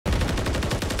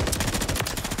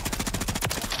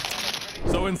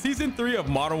So in season 3 of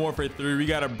Modern Warfare 3, we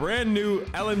got a brand new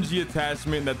LMG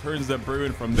attachment that turns the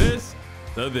Bruen from this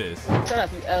to this. Shut up,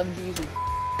 you LMGs.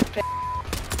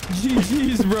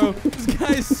 GG's, bro. This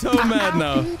guy's so mad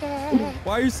now.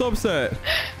 Why are you so upset?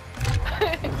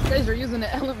 Because you're using the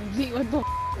LMG. What the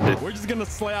We're just gonna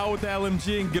slay out with the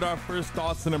LMG and get our first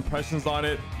thoughts and impressions on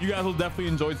it. You guys will definitely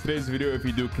enjoy today's video. If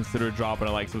you do, consider dropping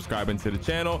a like, subscribing to the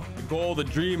channel. The goal, the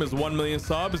dream is 1 million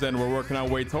subs, and we're working our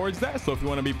way towards that. So if you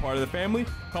want to be part of the family,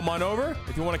 come on over.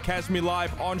 If you want to catch me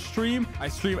live on stream, I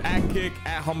stream at Kick,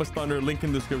 at HummusThunder, link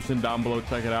in the description down below.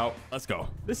 Check it out. Let's go.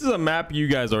 This is a map you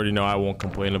guys already know I won't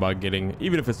complain about getting,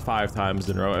 even if it's 5 times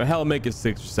in a row. Hell, make it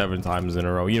 6 or 7 times in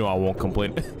a row. You know I won't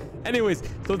complain. Anyways,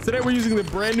 so today we're using the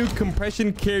brand new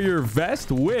compression carrier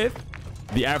vest with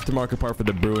the aftermarket part for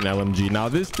the Bruen LMG. Now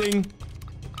this thing,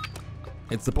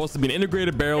 it's supposed to be an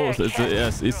integrated barrel.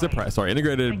 It's suppressed. Sorry,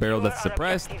 integrated barrel that's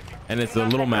suppressed, and it's a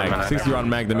little mag, 60 round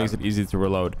mag that makes it easy to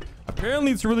reload.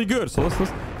 Apparently, it's really good. So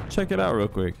let's check it out real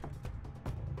quick.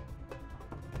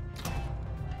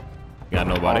 Got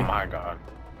nobody. Oh my god.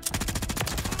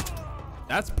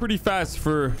 That's pretty fast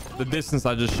for the distance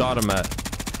I just shot him at.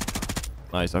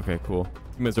 Nice. Okay, cool.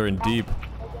 Teammates are in deep.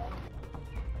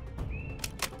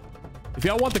 If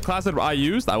y'all want the class that I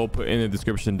used, I will put in the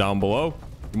description down below.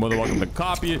 You're more than welcome to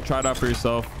copy it, try it out for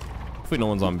yourself. Hopefully no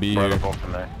one's on B here.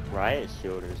 Riot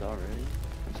shielders already.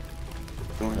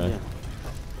 Okay.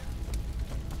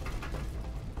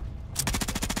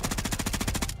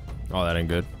 Oh, that ain't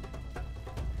good.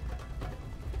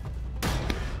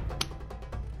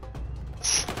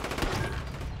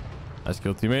 Nice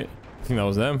kill, teammate. I think that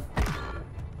was them.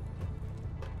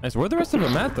 Nice. Where the rest of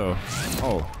them at, though?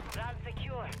 Oh.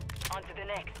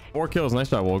 4 kills. Nice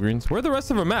shot, Walgreens. Where the rest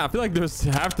of them at? I feel like there's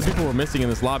half the people were missing in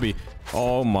this lobby.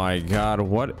 Oh my god.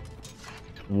 What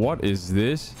is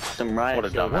this? Some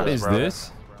riot. What is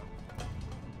this?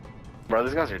 Bro,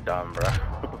 these guys are dumb, bro.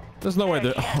 There's no way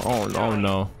they're... Oh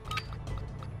no.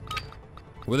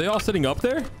 Were they all sitting up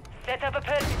there?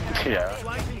 Yeah.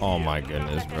 Oh my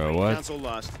goodness, bro.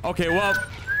 What? Okay, well,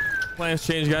 plans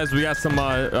change, guys. We got some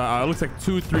looks like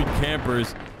 2-3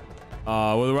 campers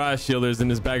with riot shielders in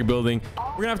this back building.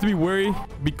 We're gonna have to be wary,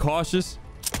 be cautious.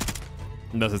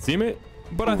 That's a teammate,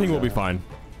 but I think we'll be fine.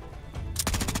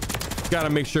 Just gotta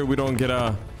make sure we don't get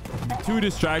too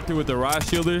distracted with the riot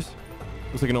shielders.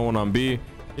 Looks like no one on B.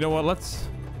 You know what? Let's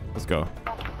go.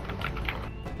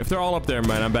 If they're all up there,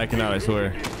 man, I'm backing out, I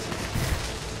swear.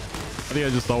 I think I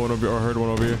just saw one over here, or heard one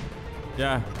over here.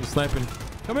 Yeah, he's sniping.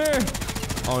 Come here.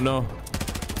 Oh no.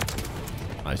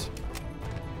 Nice.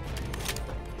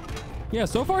 Yeah,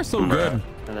 so far so good.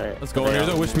 Let's go in here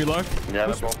though. Wish me luck.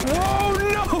 Yeah, oh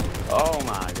no. Oh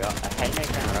my god. I hate that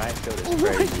kind of riot shield. Oh my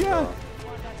god.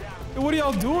 Hey, what are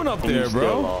y'all doing up there, bro?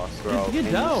 Still lost, bro. Get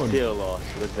down. Still lost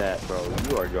with that, bro.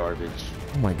 You are garbage.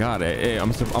 Oh my god. Hey,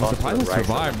 I'm surprised I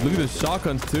survived. Look at the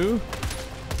shotguns too.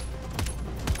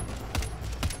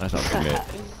 Nice shot, teammate.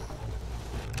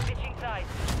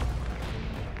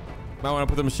 Might want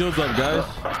to put them shields up, guys.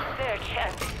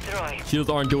 Shields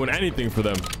aren't doing anything for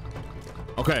them.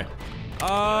 Okay.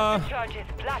 I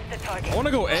want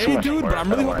to go A, dude, but I'm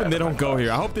really hoping they don't go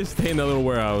here. I hope they stay in that little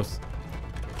warehouse.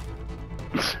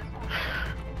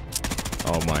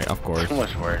 Oh my, of course. Too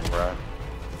much work, bro.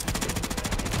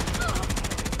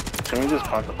 Can we just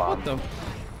plant the bomb? What the?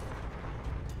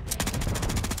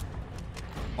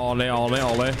 All day.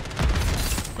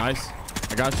 Nice.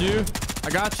 I got you.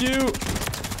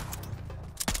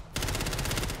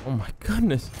 Oh my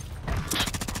goodness.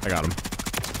 I got him.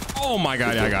 Oh my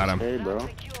god, yeah, I got him. Hey, bro.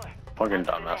 Fucking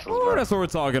dumbasses, Oh, bro. that's what we're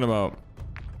talking about.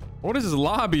 What is this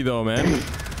lobby though, man?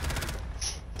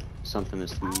 Something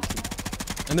is easy.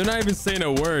 And they're not even saying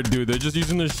a word, dude. They're just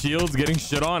using their shields, getting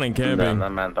shit on, and camping. Damn,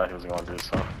 that man thought he was going to do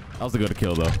so. That was a good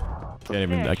kill though.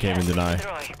 I can't even deny.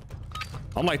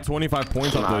 I'm like 25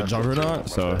 points off the Juggernaut,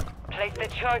 so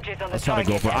let's try to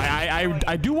go for it.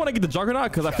 I do want to get the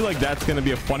Juggernaut because I feel like that's going to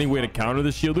be a funny way to counter the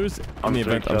shielders in the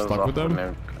event I'm stuck with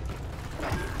them.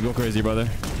 You go crazy, brother.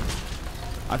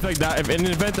 I feel like that if in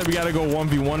an event that we got to go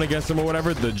 1v1 against them or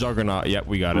whatever, the Juggernaut. Yep,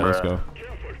 we got it. Let's go.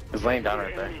 He's laying down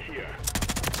right there.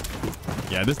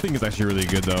 Yeah, this thing is actually really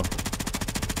good though.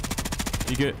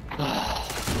 You get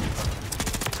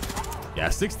yeah,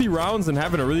 60 rounds and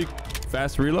having a really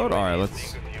fast reload. All right,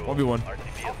 let's 1v1.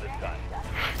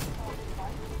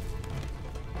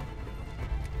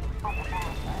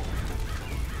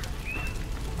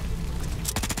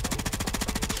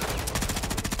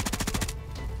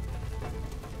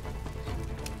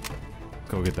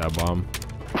 Go get that bomb.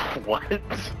 What?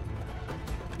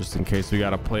 Just in case we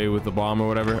gotta play with the bomb or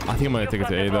whatever. I think I'm gonna take it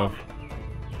to A though.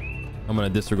 I'm gonna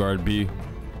disregard B.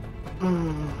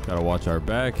 Gotta watch our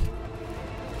back.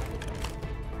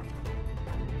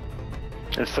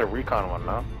 It's the recon one,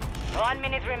 no? 1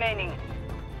 minute remaining.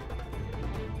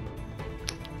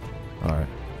 Alright.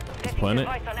 Setting Planet.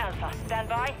 device on Alpha. Stand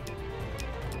by.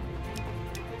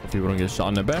 Hope people don't get shot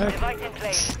in the back. Device in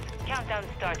place. Countdown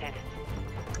started.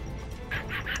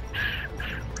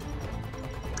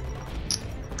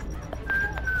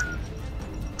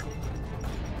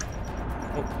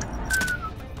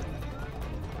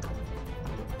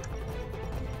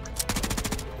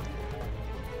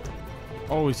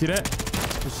 Oh, you see that?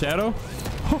 The shadow?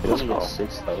 It doesn't go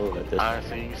 6 though at this.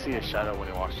 Honestly, you see a shadow when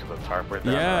he walks to the tarp right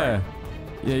there. Yeah.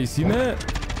 Yeah, you seen that?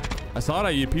 I saw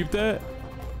that. You peeped that?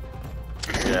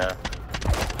 Yeah.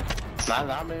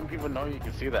 Not many people know you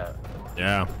can see that.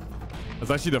 Yeah.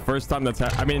 That's actually the first time that's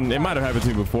I mean, it might have happened to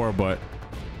me before, but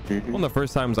one of the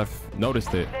first times I've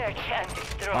noticed it. Search and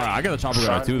destroy. Alright, I got the chopper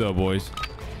gunner too though, boys.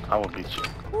 I will beat you.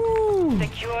 Woo.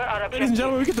 Secure our Ladies and objective.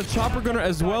 gentlemen, we get the chopper gunner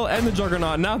as well and the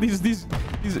juggernaut. Now these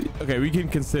okay, we can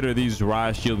consider these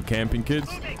Riot Shield camping kits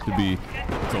to be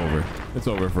it's over. It's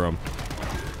over for them.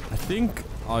 I think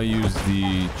I'll use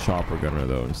the chopper gunner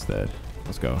though instead.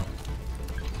 Let's go.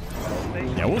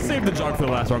 Yeah, we'll save the jug for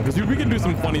the last round because we can do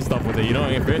some funny stuff with it, you know,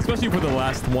 especially for the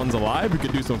last ones alive. We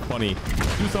could do some funny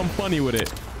with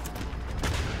it.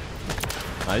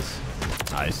 Nice.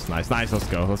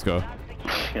 Let's go.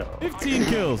 15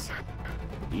 kills.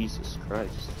 Jesus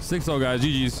Christ. 6-0 guys.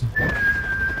 GG's.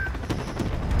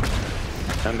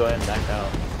 Don't go ahead and back out.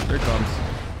 Here it comes.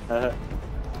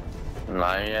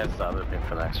 Nah, he has the other thing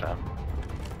for the next round.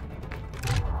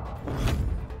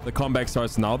 The comeback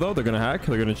starts now though. They're gonna hack.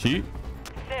 They're gonna cheat.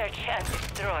 Search and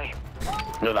destroy.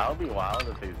 Yo, that would be wild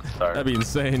if they start. That'd be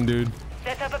insane, dude.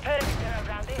 Set up a perimeter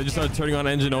around this. They just start turning on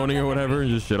engine owning or whatever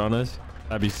and just shit on us.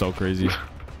 That'd be so crazy.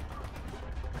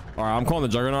 All right, I'm calling the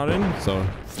juggernaut in, so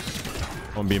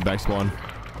I'm being back spawn.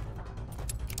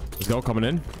 Let's go, coming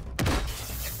in.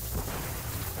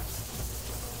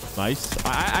 Nice.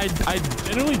 I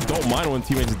generally don't mind when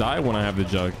teammates die when I have the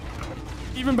jug.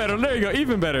 Even better. There you go.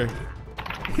 Even better.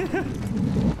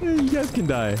 You guys can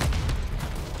die.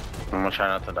 I'm gonna try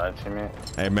not to die, teammate.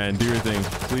 Hey man, do your thing.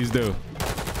 Please do.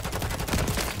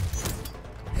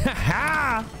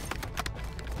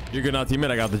 You're good now,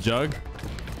 teammate. I got the jug.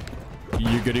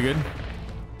 You're good.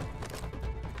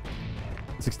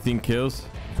 16 kills.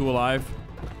 2 alive.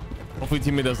 Hopefully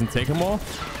teammate doesn't take them all.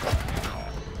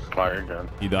 Oh, you're good.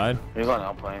 He died. He's on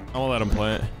outplane. I'm gonna let him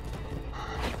play it.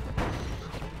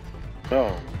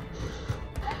 Yo.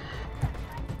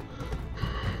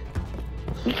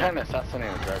 You can't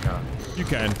assassinate a Dreadnought.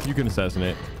 You can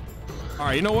assassinate. All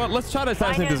right, you know what? Let's try to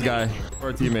assassinate this guy or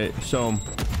a teammate. Show him.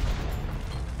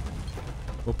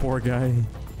 Oh, poor guy.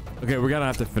 Okay, we're gonna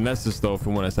have to finesse this though if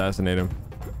we want to assassinate him.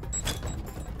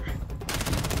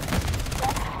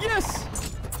 Yes.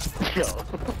 Yo.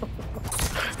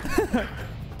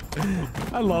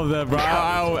 I love that, bro.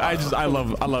 I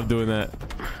love doing that.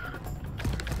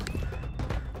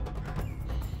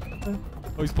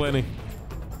 Oh, he's planning.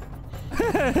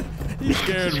 He's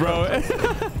scared, bro.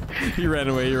 He ran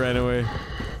away.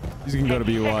 He's gonna go to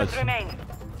B watch.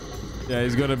 Yeah,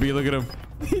 he's gonna be. Look at him.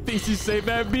 He thinks he's safe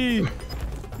at B.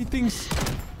 He thinks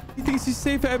he's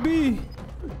safe at B.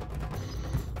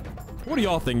 What do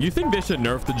y'all think? You think they should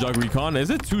nerf the Jug Recon? Is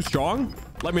it too strong?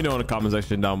 Let me know in the comment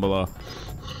section down below.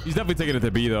 He's definitely taking it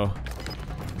to B though.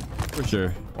 For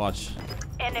sure. Watch.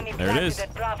 There it is.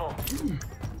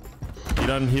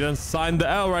 He done signed the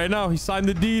L right now. He signed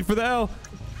the deed for the L.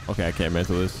 Okay, I can't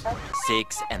mental this.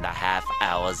 6.5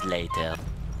 hours later.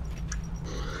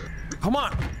 Come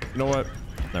on. You know what?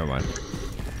 Never mind.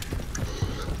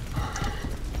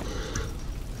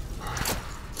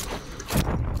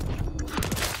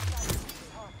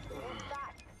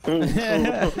 That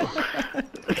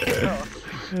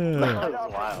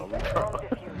was wild, bro.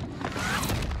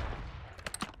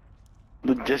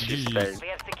 The disrespect. We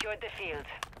have secured the field.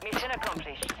 Mission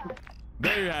accomplished.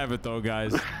 There you have it though,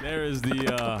 guys. There is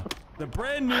the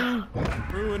brand new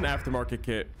Bruen aftermarket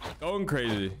kit. Going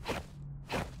crazy.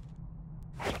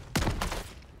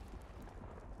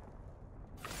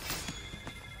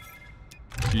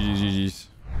 GG's.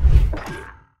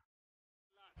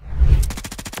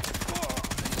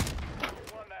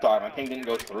 Sorry, my thing didn't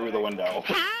go through the window.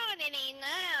 How did he know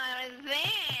I was there?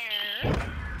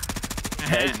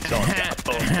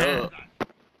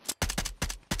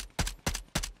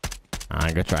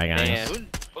 Alright, good try, guys.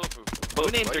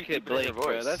 Who named your kid Blake,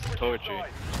 bro? That's torture.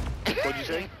 What'd you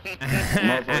say?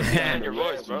 Your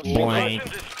voice, bro. Blank.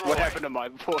 What happened to my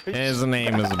voice? His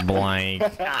name is Blank.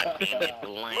 God damn it,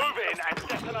 Blank. Move in and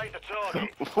detonate the target.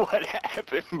 What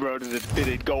happened, bro? Did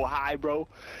it go high, bro?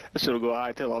 I should go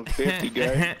high till I'm 50,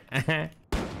 guys.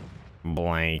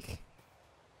 Blank.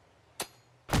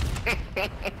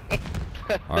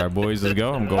 All right, boys, let's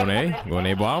go. I'm going A. I'm going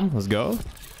A bomb. Let's go.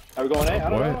 Are we going A? I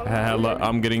don't know. Hello,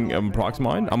 I'm getting prox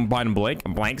mine. I'm buying Blank.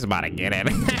 Blank's about to get it.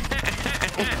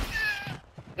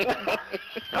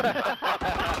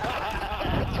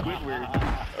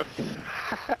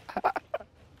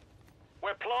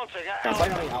 We're planting at I'm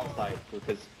playing on the outside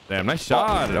because Damn, nice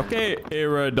shot. Okay,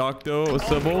 Aerodocto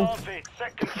Sybil. Planted.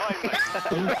 Second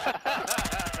time.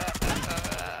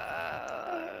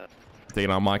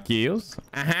 Taking on my kills.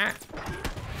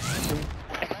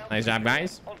 Nice job,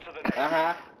 guys. Onto the next.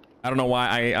 uh-huh. I don't know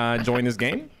why I joined this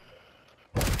game.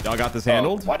 Y'all got this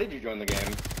handled. Why did you join the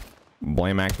game?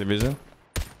 Blame Activision.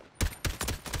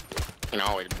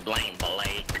 No, it's blame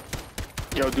Blake.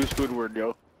 Yo, do Squidward,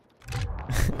 yo.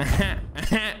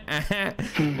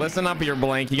 Listen up here,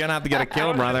 Blank. You're gonna have to get a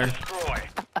kill, brother. Destroy.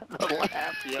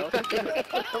 Laugh, yo.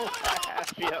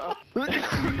 Laugh, yo.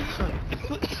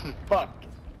 Fuck.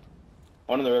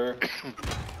 One in the river.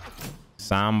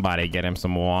 Somebody get him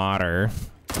some water.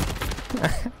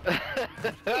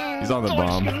 He's on the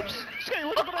bomb. Blank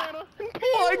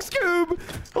Scoob.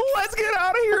 Let's get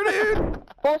out of here, dude.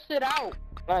 Push it out.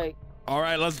 Like, All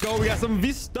right, let's go. We got some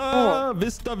Vista.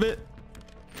 Vista Vit.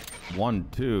 1,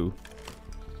 2.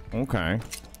 Okay.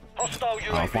 Hostile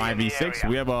UAV 5v6.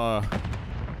 We have a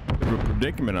bit of a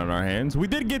predicament on our hands. We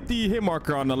did get the hit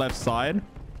marker on the left side.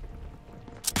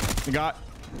 We got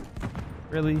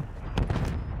really.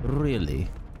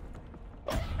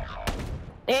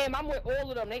 damn, I'm with all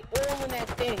of them. They all in that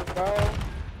thing, bro.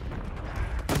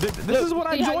 This is what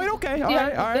I See how joined. you- Okay. see All how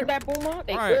right. you All did right. that boomer?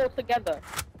 They All right. all together.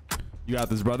 You got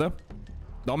this, brother.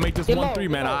 Don't make this Get low, 1-3,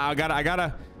 man. get low. I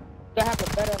gotta You have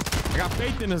a better. I got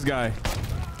faith in this guy.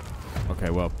 Okay,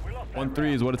 well,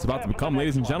 1-3 is what it's about to become,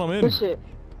 ladies and gentlemen. Push it.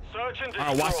 Search and All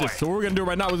right, watch this. So what we're gonna do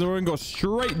right now is we're gonna go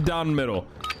straight down the middle,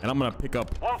 and I'm gonna pick up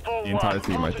the entire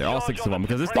team right there, all 6 of them,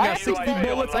 because this thing got 60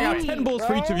 bullets. I got 10 bullets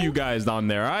for each of you guys down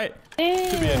there. All right,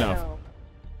 should be enough.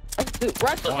 Let's do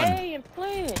rush One. A and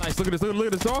play. Nice. Look at this. Look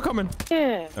at this. They're all coming.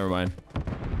 Yeah. Never mind.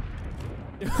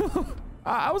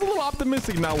 I was a little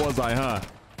optimistic now, was I? Huh?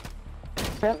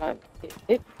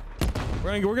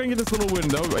 We're gonna get this little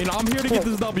window. You know, I'm here to get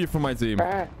this W for my team.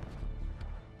 Right.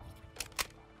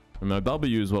 And the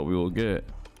W is what we will get.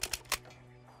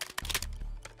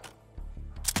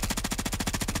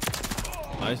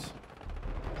 Nice.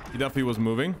 He definitely was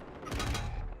moving.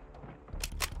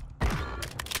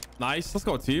 Nice. Let's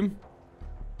go, team.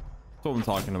 That's what I'm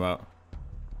talking about.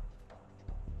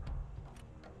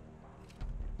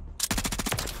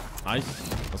 Nice.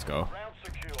 Let's go.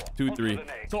 2, 3.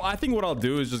 So I think what I'll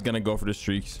do is just gonna go for the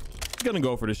streaks. I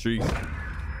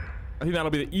think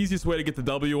that'll be the easiest way to get the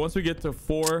W. Once we get to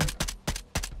 4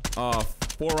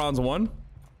 rounds 1,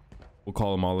 we'll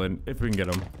call them all in if we can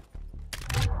get them.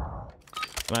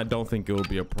 And I don't think it will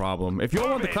be a problem. If you all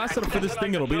want the class setup for this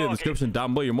thing, it'll be in the description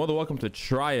down below. You're more than welcome to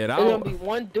try it There's out. gonna be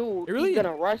one dude. It really- He's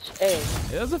gonna rush A.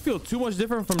 It doesn't feel too much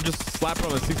different from just slapping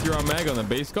on a 60-round mag on the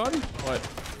base gun, but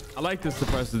I like this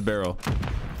suppressive barrel.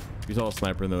 You saw a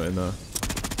sniper in the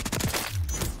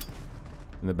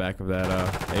back of that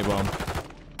A-bomb.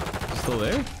 Still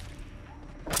there?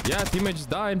 Yeah, teammate just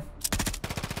died.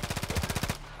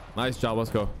 Nice job. Let's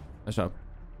go. Nice job.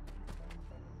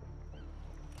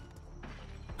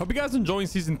 Hope you guys enjoying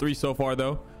season 3 so far,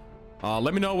 though.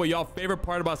 Let me know what y'all favorite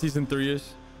part about season 3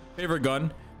 is. Favorite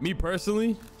gun. Me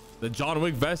personally, the John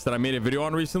Wick vest that I made a video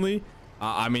on recently.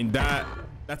 I mean,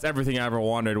 that's everything I ever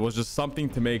wanted. It was just something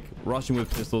to make rushing with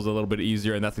pistols a little bit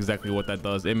easier, and that's exactly what that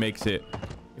does. It makes it.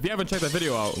 If you haven't checked that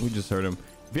video out, we just heard him.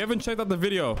 If you haven't checked out the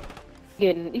video,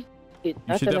 you should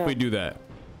definitely do that.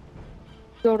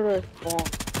 Go to the spawn.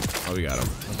 Oh, we got him.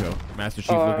 Let's go. Master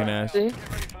Chief looking ass. See?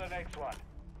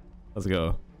 Let's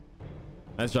go.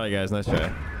 Nice try, guys. Nice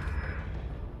try.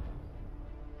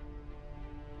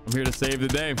 I'm here to save the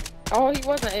day. Oh, he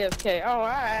wasn't AFK. Oh, all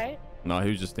right. No, he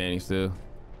was just standing still.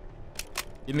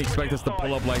 He didn't expect us to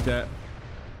pull up like that.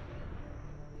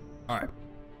 All right.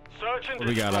 What do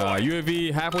we got?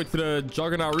 UAV halfway to the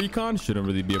Juggernaut recon. Shouldn't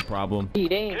really be a problem. He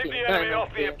didn't Keep get the enemy done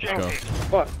off the up there. objective.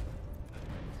 Fuck.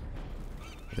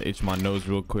 To itch my nose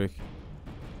real quick.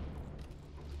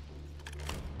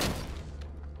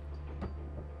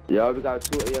 Yeah, we got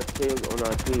 2 AFKs on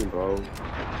our team, bro.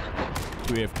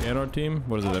 2 AFK on our team.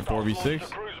 What is it? That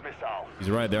 4v6? He's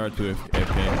right. There are 2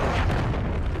 AFK.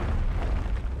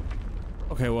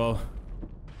 Okay, well,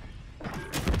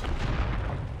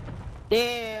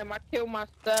 Damn, I killed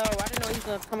myself. I didn't know he was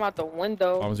gonna come out the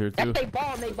window. Bombs here too. That's they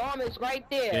bomb. They bomb is right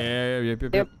there. Yeah,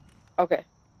 yep. Okay.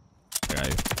 I got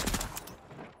you.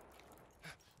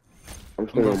 I'm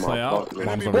still on Slay my out. fuck, man.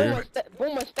 Bombs over here.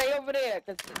 Boomer, stay over there,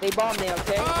 cause they bomb there.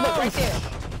 Okay. Look right there.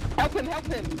 Help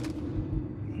him.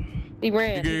 He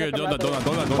ran. Don't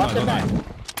Watch him back.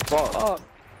 Fuck. Oh,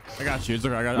 I got you. It's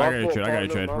okay. I got you, Trade. I got you,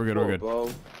 Trade. We're good. Bro.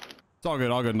 It's all good.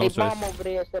 No they stress. bomb over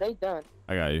there, so they done.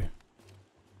 I got you.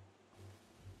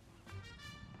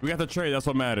 We got the trade. That's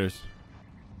what matters.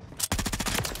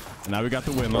 And now we got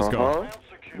the win. Let's go.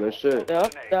 Good shit.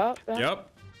 Yep.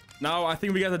 Now I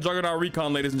think we got the Juggernaut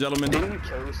recon, ladies and gentlemen.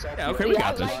 Yeah, okay, we got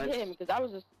I this. like him because I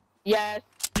was just He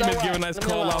been giving nice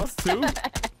call outs too.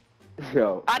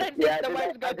 Yo. I didn't think somebody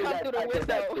was gonna come through the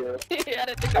window. I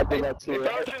didn't think that too.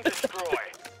 Search and destroy.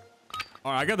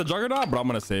 All right, I got the Juggernaut, but I'm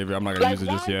gonna save it. I'm not gonna use it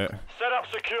just yet. Set up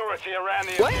security around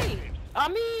the Wait, I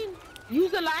mean,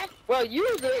 use it like, well,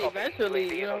 use it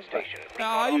eventually, you know. No,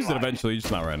 I'll use it eventually,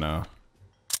 just not right now.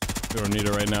 We don't need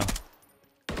it right now.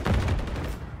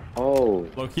 Oh.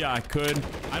 Look, yeah, I could.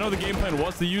 I know the game plan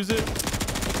was to use it,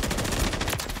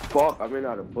 Fuck, I ran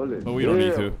out of bullets. but we don't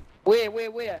need to. Where?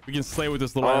 We can slay with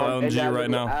this little in LMG that right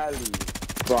little now. alley.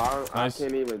 Bro, I Nice.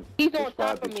 can't even. He's on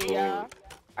describe top of the me, y'all.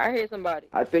 I hear somebody.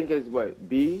 I think it's what,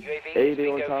 B? A they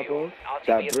on top of?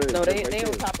 That bridge. No, they right on there.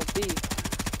 top of B.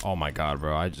 Oh my god,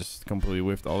 bro. I just completely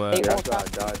whiffed all They that. That's why I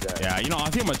died that. Yeah, you know, I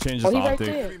think I'm gonna change Oh, this he's right optic.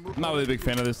 there. I'm not really a big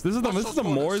fan of this. This is the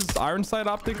Moore's Ironside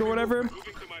optic or whatever.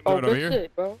 Oh, Right good over here.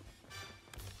 shit, bro.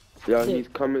 Yo, he's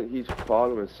coming, he's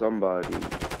following somebody.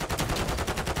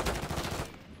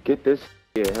 Get this,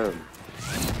 get him.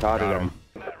 Tired Got of him.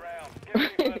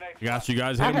 Got you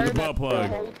guys. I Hit him with heard the that butt the plug.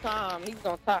 whole time. He was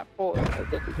on top 4.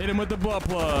 Hit him with the butt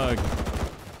plug.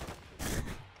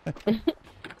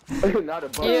 that. Not a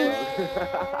bug.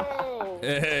 Yo.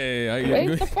 Hey, how Wait, you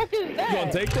what the fuck is that? You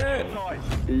gonna take that?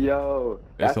 Yo.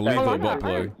 That's a that lethal Hold butt on.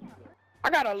 plug. I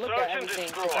gotta look Search at and everything.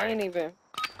 destroy. 'Cause I ain't even.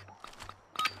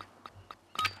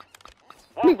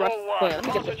 Let me rush the plan. Let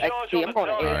me get this XP. I'm going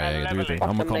to All right, do your thing.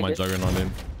 I'm gonna call my Juggernaut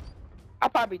in. I'll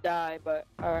probably die, but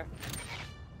alright.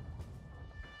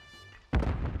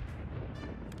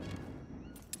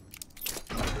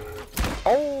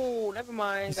 Oh, never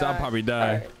mind. So I'll guys. probably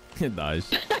die. Alright. It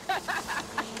dies.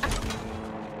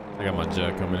 I got my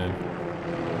jet coming in.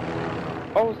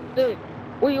 Oh, shit.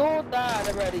 We all died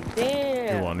already.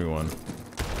 Damn. We won.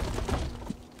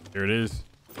 Here it is.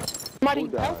 Somebody Who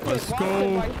died? help him. Let's Watch go.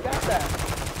 him while he got that.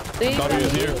 See, W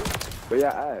is here. Where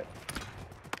y'all at?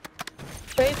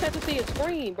 Pay attention to your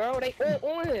screen, bro. They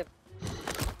all on him.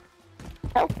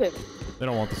 Help him. They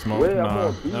don't want the smoke. Wait, I'm Nah.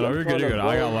 on B. No, you're good. You're good.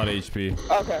 I got a lot of HP.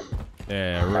 Okay.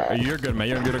 Yeah, you're good, man.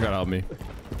 You're good. You gotta help me.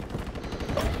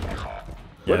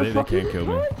 Where Yeah, the they fuck can't is kill he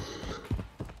me. going?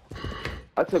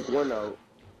 I took one out.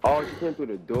 Oh, she came through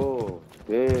the door.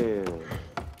 Damn.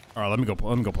 All right, let me go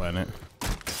plan it.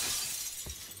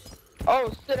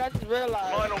 Oh, shit. I just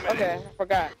realized. Final minute. Okay, I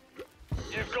forgot.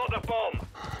 You've got the bomb.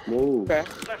 Move. Okay.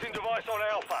 Setting device on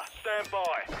Alpha. Stand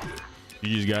by.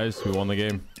 GG's, guys. We won the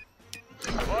game.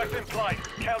 Device in place.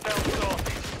 Countdown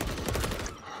starting.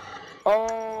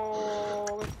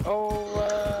 Oh, it's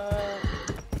over.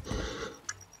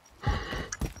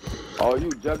 Oh, you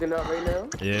jugging up right now?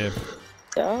 Yeah.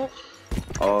 Yeah.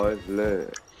 Oh, it's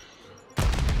lit.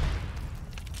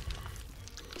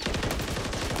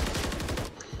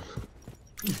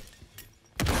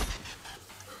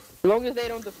 As long as they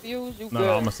don't defuse, you No, good.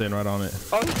 I'm gonna stand right on it.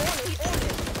 Oh, he's on it. He's on it.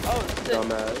 Oh, shit.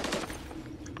 Dumbass.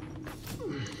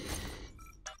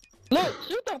 Look,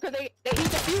 shoot them because he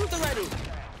defused already.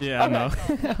 Yeah, I know.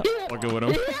 Yeah. Fucking with him.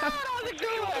 Yeah, that was a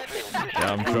good one.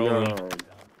 Yeah, I'm trolling him.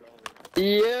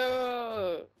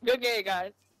 Yeah. Good game,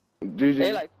 guys. GG.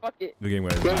 They like, fuck it. The game I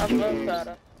guys. love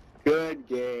Sada. Good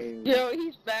game. Yo,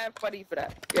 he's bad funny for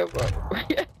that. Yo, bro.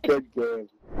 Good game.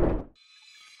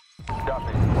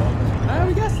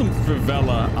 We got some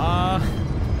favela.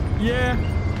 Yeah.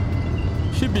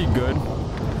 Should be good.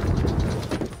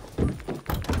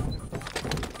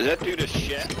 Is that dude a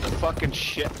chef? The fucking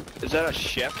chef? Is that a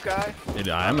chef guy?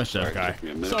 I am a chef guy.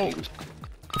 So,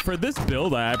 for this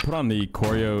build, I put on the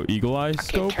Choreo Eagle Eye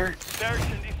scope. Search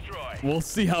and destroy. We'll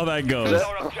see how that goes.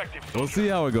 Our objective. We'll see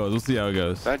how it goes. We'll see how it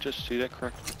goes. Did I just see that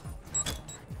correct?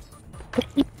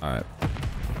 All right.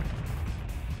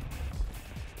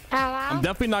 I'm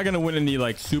definitely not gonna win any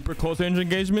like super close range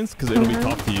engagements because it'll be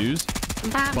tough to use.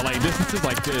 But like distances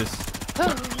like this,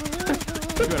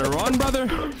 you better run,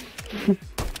 brother.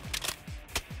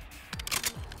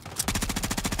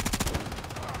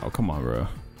 Oh come on, bro.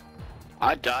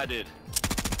 I died it.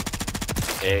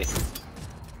 Hey.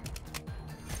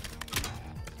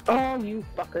 Oh, you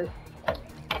fucker.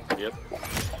 Yep.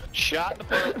 Shot in the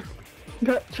foot.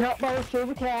 Got shot by a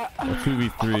silver cat.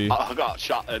 2v3. I got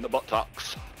shot in the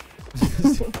buttocks.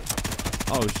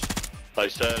 Oh, They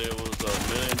said it was $1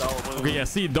 million movie. okay, yeah,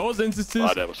 see, those instances,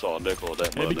 I never saw a nickel of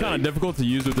that money. it'd be kind of difficult to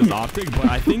use with this optic, but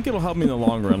I think it'll help me in the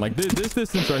long run. Like, this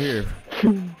distance right here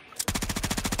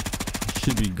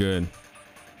should be good.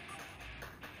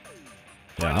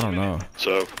 Yeah, I don't know.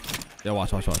 So, Yeah,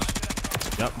 watch.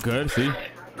 Yep, good, see?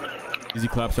 Easy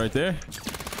claps right there.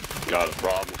 got a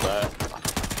problem with that.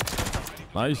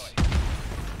 Nice.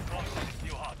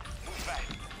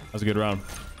 That's a good round.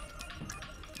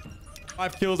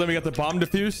 5 kills, and we got the bomb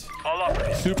defuse.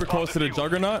 Super close to the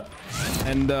juggernaut.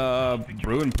 And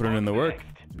Bruen put in the work,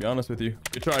 to be honest with you.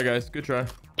 Good try, guys. Good try.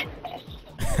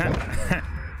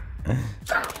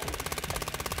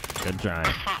 Good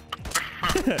try.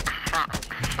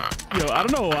 Yo, I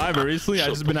don't know why, but recently I've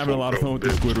just been having a lot of fun with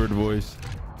this Squidward voice.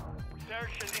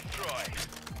 Search and destroy.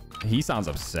 He sounds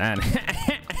upset.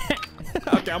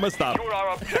 Okay, I'm gonna stop.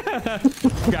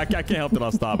 I can't help it.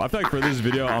 I'll stop. I feel like for this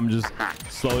video, I'm just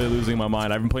slowly losing my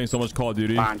mind. I've been playing so much Call of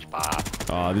Duty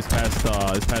this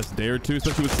past day or two,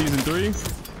 especially with season 3.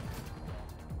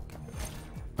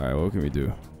 All right, what can we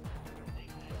do?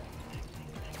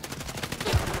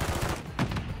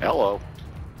 Hello.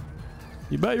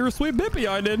 You bet you're a sweet bippy.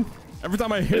 I did. Every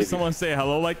time I hear someone say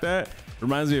hello like that,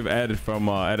 reminds me of Ed from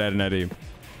Ed and Eddie.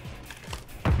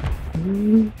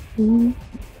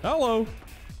 Hello.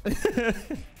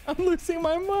 I'm losing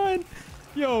my mind.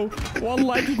 Yo, 1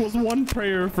 like equals 1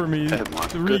 prayer for me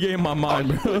to regain my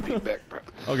mind, bro.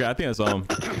 Okay, I think I saw him.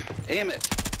 Damn it.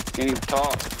 Can't even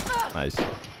talk. Nice.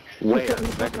 Where?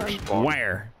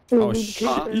 Where? Oh,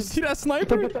 shit. You see that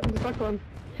sniper?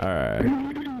 All right.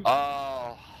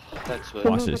 Oh, that's what.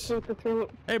 Watch this.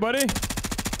 Hey, buddy.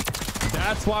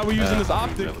 That's why we're using this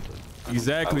optic.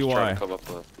 Exactly why. Come up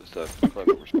with a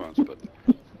clever response, but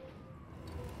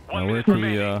Now, where can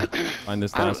we find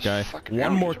this last guy?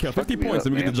 1 more kill. 50 points,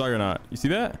 then we get the juggernaut. You see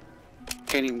that?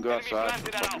 can't even go outside for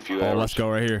a fucking few Oh, hours. let's go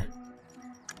right here.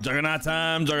 Juggernaut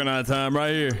time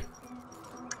right here.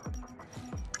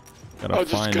 Gotta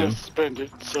find him. Spend it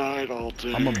inside all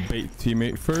day. I'm gonna bait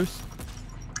teammate first.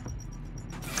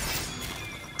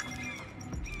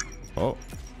 Oh,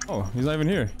 he's not even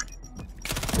here.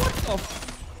 What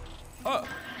the?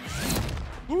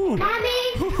 Ooh.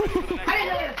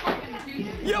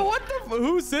 Yo, what the?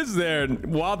 Who sits there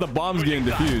while the bomb's getting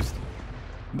defused?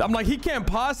 I'm like, he can't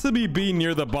possibly be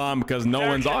near the bomb because no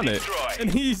one's on it, and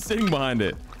he's sitting behind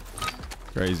it.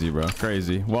 Crazy, bro.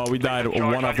 Crazy. Well, we died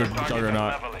 1 after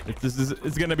juggernaut.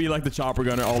 It's gonna be like the chopper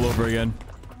gunner all over again.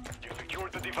 You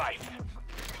secured the device.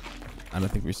 I don't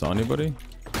think we saw anybody.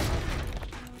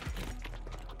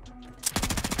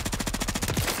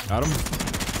 Got him.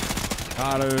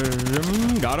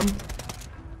 Got him.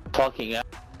 Fucking up.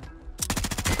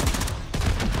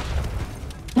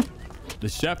 The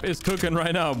chef is cooking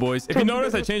right now, boys. If you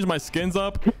notice, I changed my skins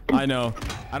up. I know.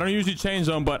 I don't usually change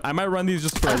them, but I might run these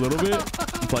just for a little bit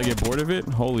until I get bored of it.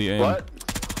 Holy aim. What?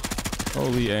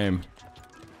 Holy aim.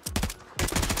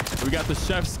 We got the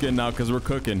chef skin now because we're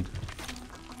cooking.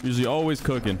 Usually always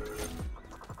cooking.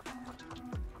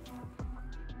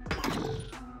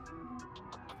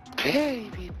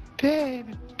 Baby.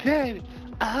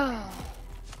 Oh.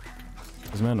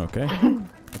 Is man okay?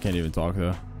 I can't even talk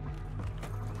though.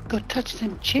 Go touch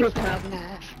them chicks,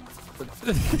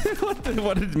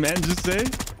 What did man just say?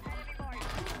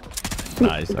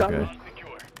 Nice. Okay.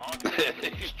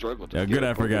 He struggled. Yeah, good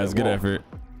effort, guys. Good effort.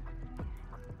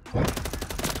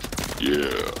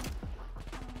 Yeah.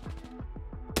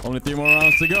 Only 3 more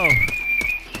rounds to go.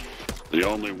 The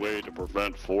only way to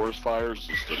prevent forest fires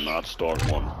is to not start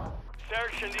one.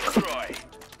 Search and destroy.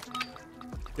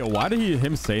 Yo, why did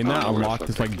him saying that unlock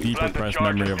this like deep repressed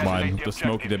memory of mine? The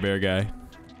Smokey the Bear guy.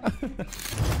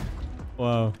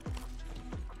 Wow.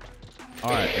 All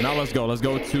right, now let's go. Let's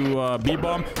go to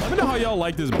B-bomb. Let me know how y'all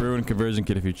like this Bruen conversion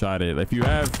kit if you tried it. If you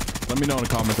have, let me know in the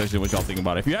comment section what y'all think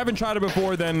about it. If you haven't tried it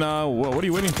before, then what are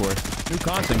you waiting for? New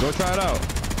content. Go try it out.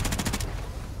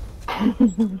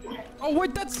 Oh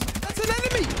wait, that's an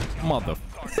enemy. Mother.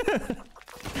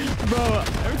 Bro,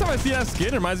 every time I see that skin,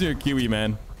 it reminds me of Kiwi,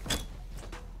 man.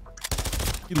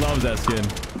 He loves that skin.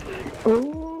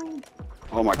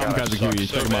 Oh my god. Kiwi.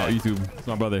 Check him out. YouTube. It's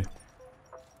my brother.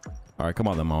 All right, come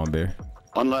on, then, Mama Bear.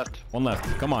 One left. 1 left.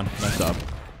 Come on. Nice job.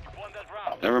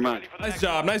 Never mind. Nice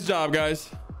job. Nice job, guys.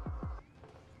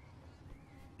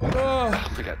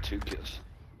 I got 2 kills.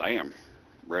 Damn.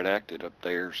 Redacted up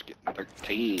there's getting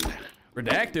 13.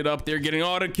 Redacted up there getting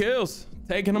all the kills.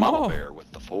 Taking them Mama all. Bear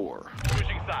with the 4.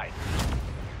 Switching sides.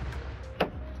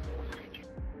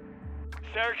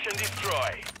 Search and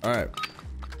destroy. All right.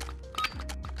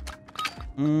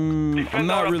 I'm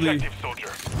not really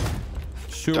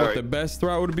sure what the best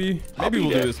route would be. Maybe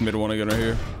we'll do this mid one again right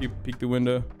here. Peek the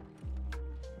window.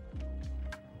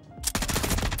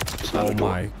 Oh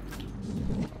my.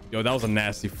 Yo, that was a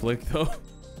nasty flick though.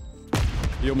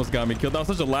 He almost got me killed. That was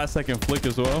such a last second flick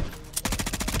as well.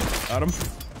 Got him.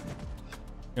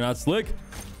 You're not slick.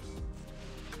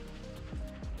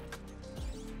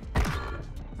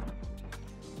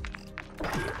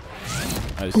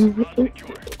 Nice.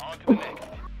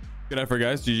 Good effort,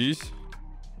 guys. GG's.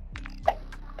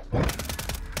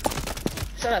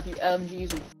 Shut up, you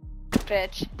LMGs, you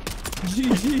bitch.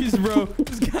 GG's, bro.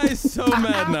 This guy is so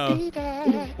mad now.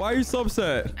 Why are you so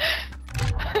upset?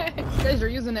 You guys are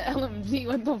using an LMG.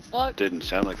 What the fuck? Didn't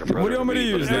sound like a brother. What do you want me to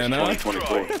use then, huh?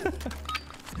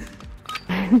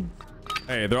 2024.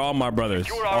 Hey, they're all my brothers.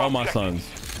 All my sons.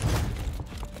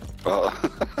 Oh.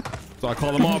 So I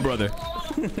call them all brother.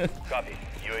 Copy.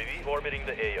 UAV orbiting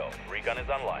the AO. Recon is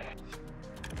online.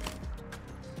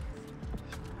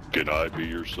 Can I be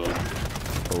your son?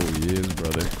 Oh, he is,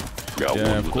 brother. Got Yeah,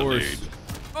 one of with course. a nade.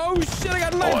 Oh shit, I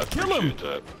got a Oh, I knife. Kill him. appreciate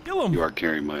that. Kill him. You are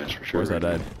carrying my ass for sure. Of course I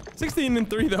died. 16 and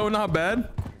 3 though, not bad.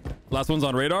 Last one's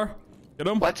on radar. Get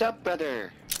him. What's up,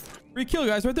 brother? Free kill,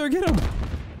 guys, right there. Get him.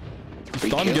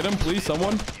 Stun, kill? get him, please,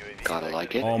 someone. Gotta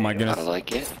like it. Oh my goodness. Gotta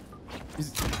like it.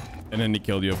 And then he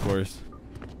killed you, of course.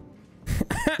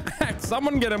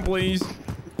 Someone get him, please.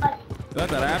 Let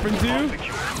that happen to you?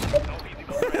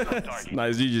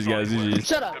 Nice, GG's, guys, GG's.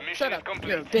 Shut up, shut up.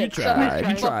 You're a bitch. You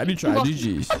tried,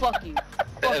 GG's. Fuck you.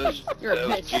 Fuck you. You're a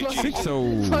bitch. Fuck you.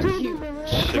 6-0. Fuck you.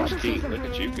 16. Look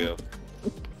at you go.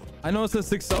 I know it says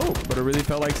 6-0, but it really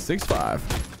felt like 6-5.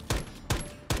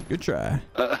 Good try.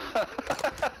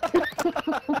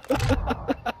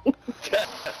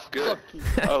 Good.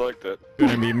 I like that.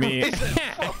 Gonna be me.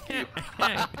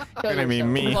 Gonna be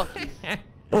me. Fuck you. Yeah,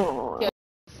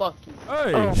 fuck you.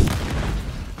 Hey.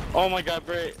 Oh my god,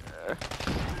 Bray.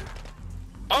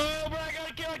 Oh, bro, I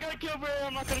gotta kill, bro.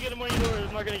 I'm not gonna get him on yours.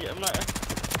 I'm not.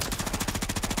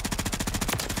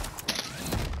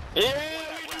 Yeah,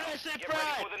 we do that shit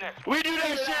fried. We do that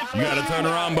shit fried. You gotta turn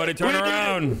around, buddy. Turn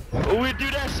around. We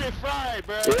do that shit fried,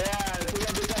 bro. Yeah.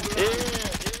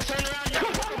 Turn around, you.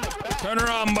 Turn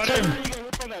around, buddy.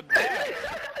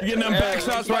 You getting them back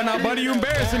shots right now, buddy. You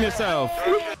embarrassing yourself.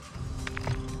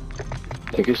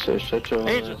 Take a shut your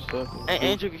Angel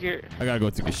here. I gotta go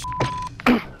take a shit.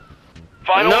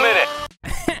 Final minute.